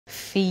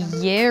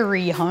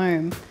Fieri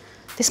home.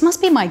 This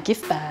must be my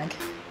gift bag.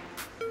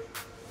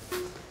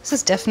 This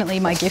is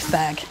definitely my gift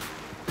bag.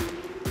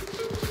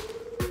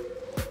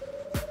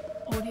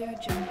 Audio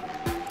Jungle.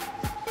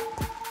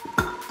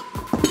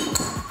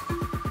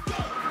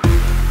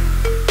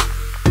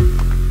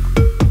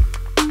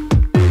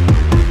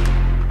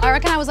 I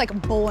reckon I was like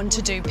born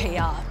to do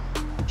PR.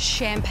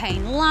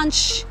 Champagne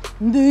lunch,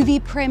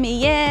 movie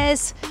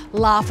premieres,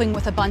 laughing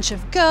with a bunch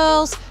of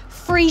girls,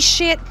 free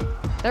shit.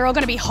 They're all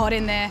gonna be hot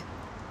in there.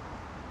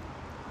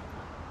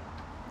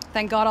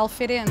 Thank God I'll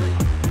fit in.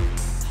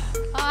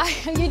 Hi,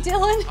 are you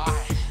Dylan?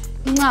 Hi.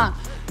 Mwah.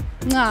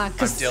 Mwah. I'm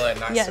Dylan,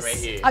 nice to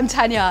meet you. I'm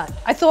Tanya.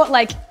 I thought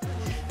like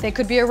there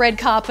could be a red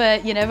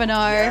carpet, you never know.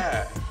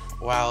 Yeah.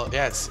 Well,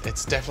 yeah,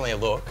 it's definitely a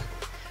look.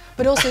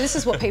 But also this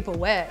is what people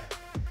wear.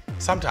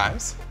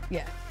 Sometimes.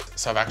 Yeah.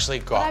 So I've actually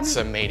got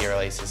some media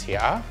releases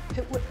here.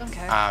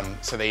 Okay.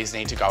 So these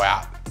need to go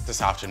out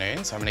this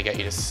afternoon. So I'm gonna get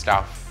you to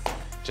stuff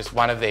just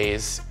one of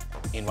these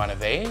in one of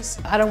these.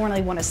 I don't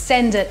really want to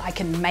send it, I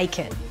can make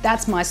it.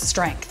 That's my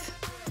strength.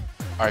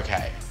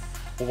 Okay.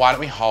 Well, why don't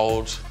we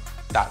hold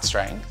that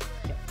strength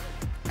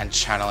and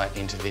channel it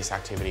into this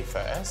activity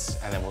first,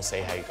 and then we'll see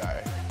how you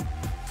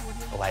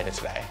go later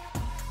today.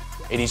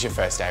 It is your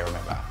first day,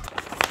 remember?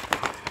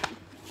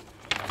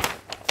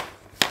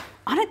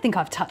 I don't think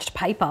I've touched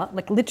paper,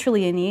 like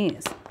literally in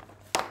years.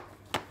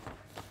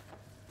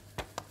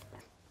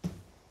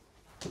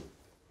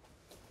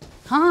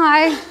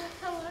 Hi.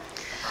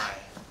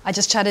 I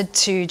just chatted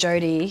to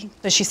Jodie,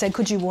 but she said,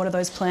 could you water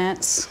those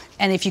plants?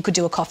 And if you could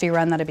do a coffee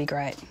run, that'd be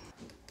great.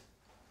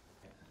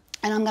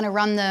 And I'm gonna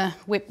run the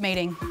whip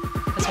meeting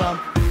as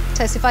well.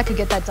 Tess, if I could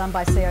get that done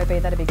by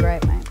COB, that'd be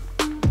great, mate.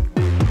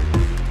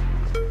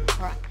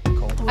 All right.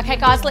 Cool. Okay,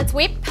 guys, let's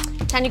whip.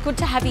 Tanya, good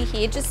to have you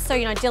here. Just so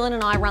you know, Dylan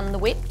and I run the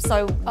whip,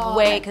 so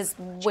because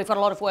we've got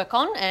a lot of work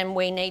on and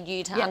we need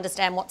you to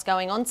understand what's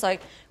going on. So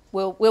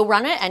we'll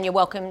run it, and you're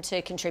welcome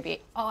to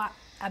contribute. Oh,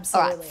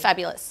 absolutely. All right,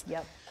 fabulous.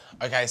 Yep.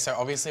 Okay, so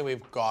obviously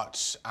we've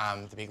got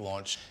the big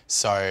launch,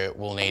 so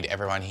we'll need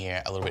everyone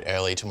here a little bit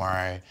early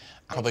tomorrow,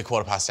 probably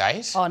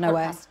 8:15. Oh, no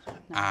way.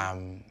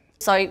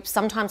 So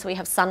sometimes we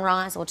have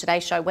Sunrise or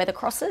Today's Show weather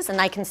crosses, and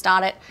they can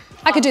start at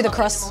I could do the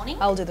cross.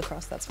 I'll do the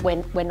cross, that's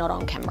fine. when we're not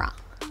on camera.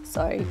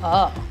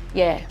 So,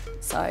 yeah,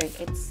 so it's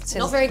not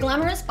Seems- very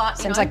glamorous, but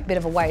Seems like a bit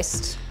of a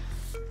waste.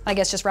 I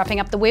guess just wrapping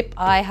up the whip,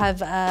 I have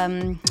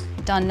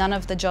done none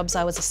of the jobs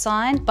I was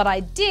assigned, but I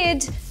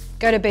did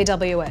go to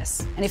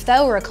BWS. And if they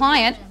were a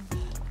client,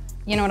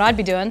 you know what I'd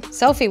be doing?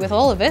 Selfie with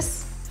all of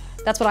us.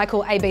 That's what I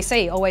call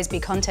ABC, always be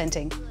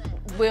contenting.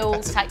 we'll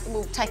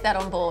take that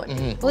on board.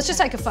 Well, let's just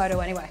take a photo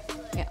anyway.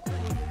 Yeah.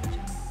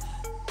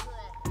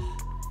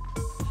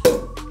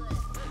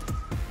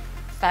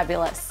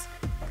 Fabulous.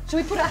 Should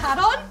we put a hat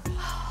on?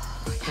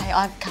 Okay,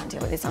 I can't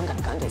deal with this. I'm going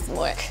to go and do some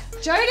work.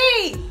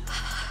 Jodie!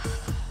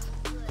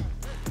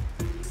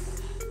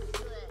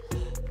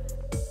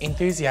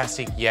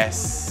 Enthusiastic,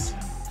 yes.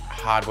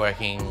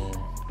 Hardworking,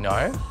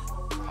 no,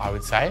 I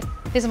would say.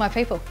 These are my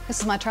people. This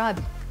is my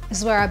tribe. This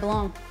is where I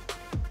belong.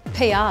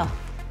 PR.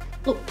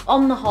 Look,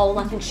 on the whole,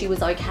 I think she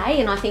was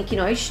okay, and I think, you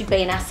know, she'd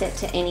be an asset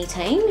to any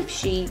team if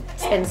she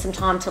spends some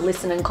time to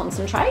listen and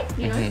concentrate,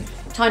 you know.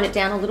 Tone it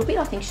down a little bit,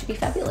 I think she'd be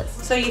fabulous.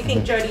 So you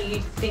think, Jodie, you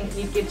think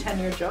you'd give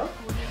Tanya a job?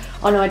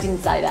 Oh no, I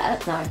didn't say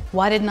that, no.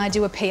 Why didn't I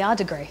do a PR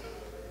degree?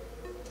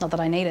 Not that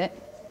I need it.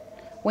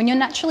 When you're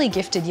naturally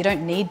gifted, you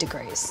don't need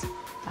degrees.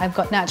 I've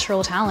got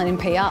natural talent in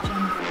PR.